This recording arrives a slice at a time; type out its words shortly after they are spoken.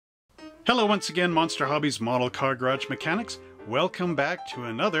Hello once again, Monster Hobbies Model Car Garage Mechanics. Welcome back to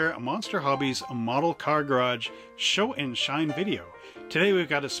another Monster Hobbies Model Car Garage Show and Shine video. Today we've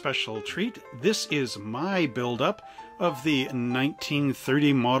got a special treat. This is my build-up of the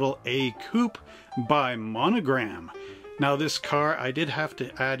 1930 Model A Coupe by Monogram. Now this car, I did have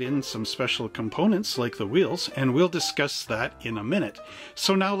to add in some special components like the wheels, and we'll discuss that in a minute.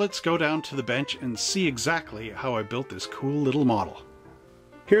 So now let's go down to the bench and see exactly how I built this cool little model.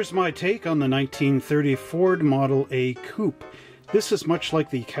 Here's my take on the 1930 Ford Model A Coupe. This is much like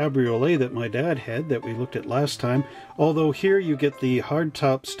the cabriolet that my dad had that we looked at last time, although here you get the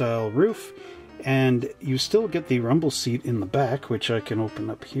hardtop style roof and you still get the rumble seat in the back, which I can open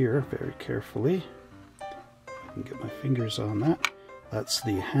up here very carefully. I can get my fingers on that. That's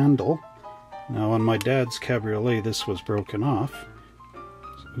the handle. Now on my dad's cabriolet this was broken off.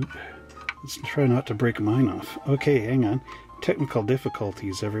 Let's try not to break mine off. Okay, hang on. Technical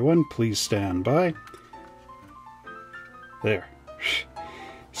difficulties, everyone. Please stand by. There.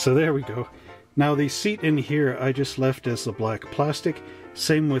 So there we go. Now the seat in here I just left as the black plastic.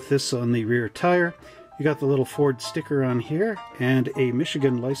 Same with this on the rear tire. You got the little Ford sticker on here and a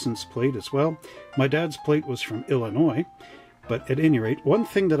Michigan license plate as well. My dad's plate was from Illinois. But at any rate, one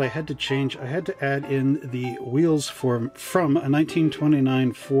thing that I had to change, I had to add in the wheels from a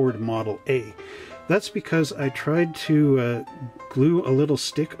 1929 Ford Model A. That's because I tried to glue a little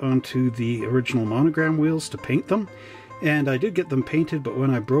stick onto the original Monogram wheels to paint them, and I did get them painted, but when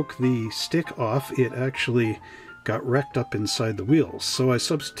I broke the stick off, it actually got wrecked up inside the wheels. So I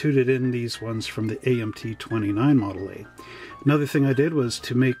substituted in these ones from the AMT 29 Model A. Another thing I did was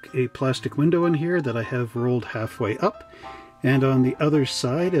to make a plastic window in here that I have rolled halfway up, and on the other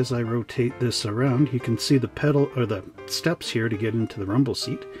side, as I rotate this around, you can see the pedal or the steps here to get into the rumble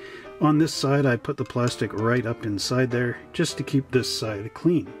seat. On this side I put the plastic right up inside there just to keep this side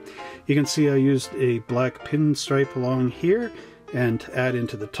clean. You can see I used a black pinstripe along here and to add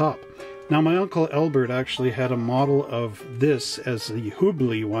into the top. Now my Uncle Albert actually had a model of this as the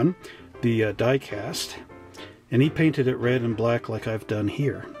Hubley one, the die cast, and he painted it red and black like I've done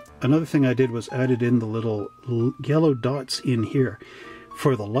here. Another thing I did was added in the little yellow dots in here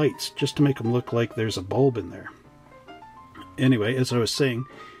for the lights, just to make them look like there's a bulb in there. Anyway, as I was saying,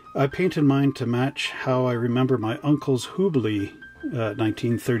 I painted mine to match how I remember my uncle's Hubley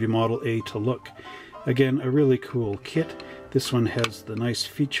 1930 Model A to look. Again, a really cool kit. This one has the nice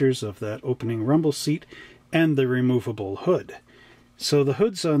features of that opening rumble seat and the removable hood. So the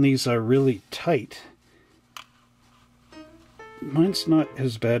hoods on these are really tight. Mine's not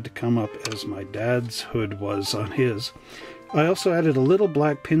as bad to come up as my dad's hood was on his. I also added a little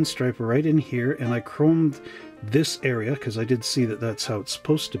black pinstripe right in here, and I chromed this area because I did see that that's how it's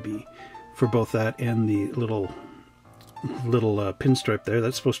supposed to be for both that and the little pinstripe there.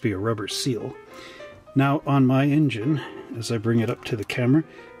 That's supposed to be a rubber seal. Now on my engine, as I bring it up to the camera,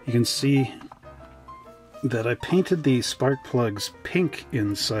 you can see that I painted the spark plugs pink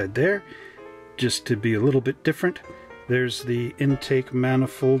inside there just to be a little bit different. There's the intake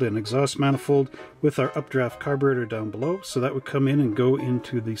manifold and exhaust manifold with our updraft carburetor down below, so that would come in and go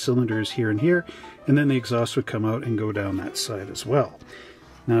into the cylinders here and here, and then the exhaust would come out and go down that side as well.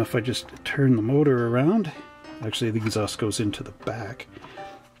 Now if I just turn the motor around, actually the exhaust goes into the back,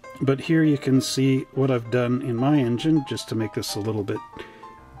 but here you can see what I've done in my engine, just to make this a little bit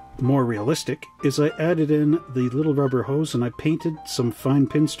more realistic, is I added in the little rubber hose and I painted some fine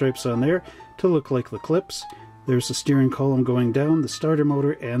pinstripes on there to look like the clips. There's the steering column going down, the starter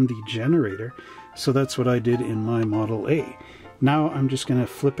motor, and the generator. So that's what I did in my Model A. Now I'm just going to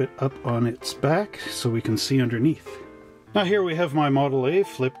flip it up on its back so we can see underneath. Now here we have my Model A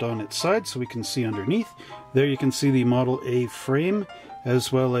flipped on its side so we can see underneath. There you can see the Model A frame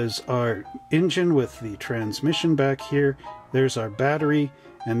as well as our engine with the transmission back here. There's our battery,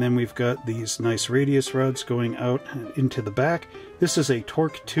 and then we've got these nice radius rods going out into the back. This is a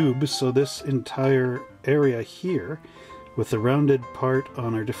torque tube, so this entire area here with the rounded part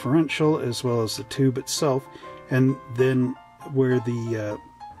on our differential as well as the tube itself, and then where the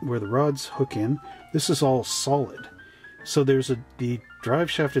rods hook in, this is all solid. So there's the drive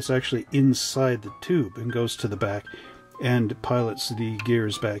shaft is actually inside the tube and goes to the back and pilots the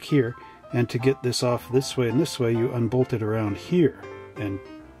gears back here. And to get this off this way and this way, you unbolt it around here and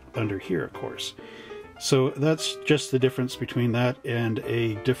under here, of course. So that's just the difference between that and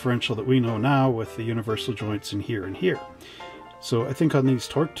a differential that we know now with the universal joints in here and here. So I think on these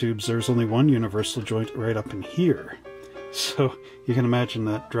torque tubes there's only one universal joint right up in here. So you can imagine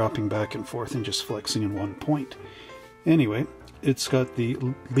that dropping back and forth and just flexing in one point. Anyway, it's got the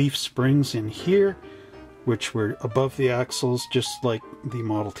leaf springs in here. which were above the axles, just like the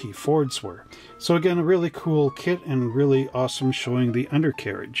Model T Fords were. So again, a really cool kit and really awesome showing the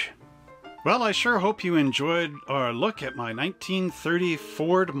undercarriage. Well, I sure hope you enjoyed our look at my 1930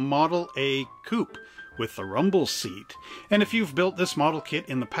 Ford Model A Coupe with the rumble seat. And if you've built this model kit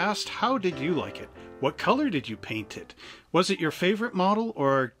in the past, how did you like it? What color did you paint it? Was it your favorite model,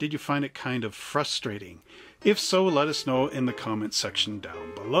 or did you find it kind of frustrating? If so, let us know in the comment section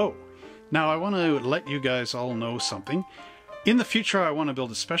down below. Now, I want to let you guys all know something. In the future, I want to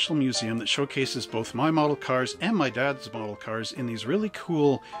build a special museum that showcases both my model cars and my dad's model cars in these really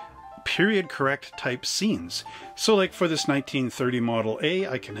cool period correct type scenes. So like for this 1930 Model A,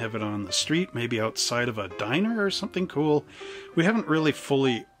 I can have it on the street, maybe outside of a diner or something cool. We haven't really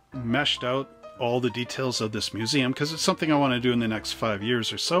fully meshed out all the details of this museum because it's something I want to do in the next 5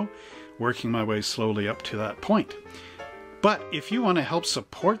 years or so, working my way slowly up to that point. But if you want to help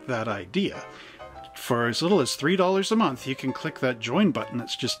support that idea, for as little as $3 a month, you can click that join button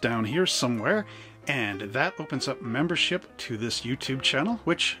that's just down here somewhere, and that opens up membership to this YouTube channel,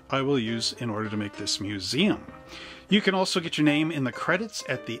 which I will use in order to make this museum. You can also get your name in the credits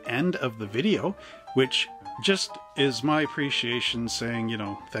at the end of the video, which just is my appreciation saying, you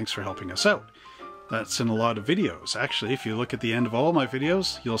know, thanks for helping us out. That's in a lot of videos. Actually, if you look at the end of all my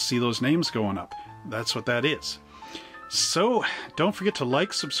videos, you'll see those names going up. That's what that is. So don't forget to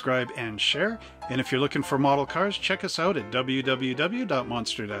like, subscribe, and share. And if you're looking for model cars, check us out at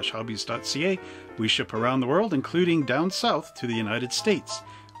www.monster-hobbies.ca. We ship around the world, including down south to the United States.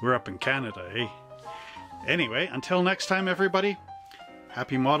 We're up in Canada, eh? Anyway, until next time, everybody,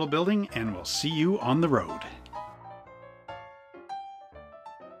 happy model building, and we'll see you on the road.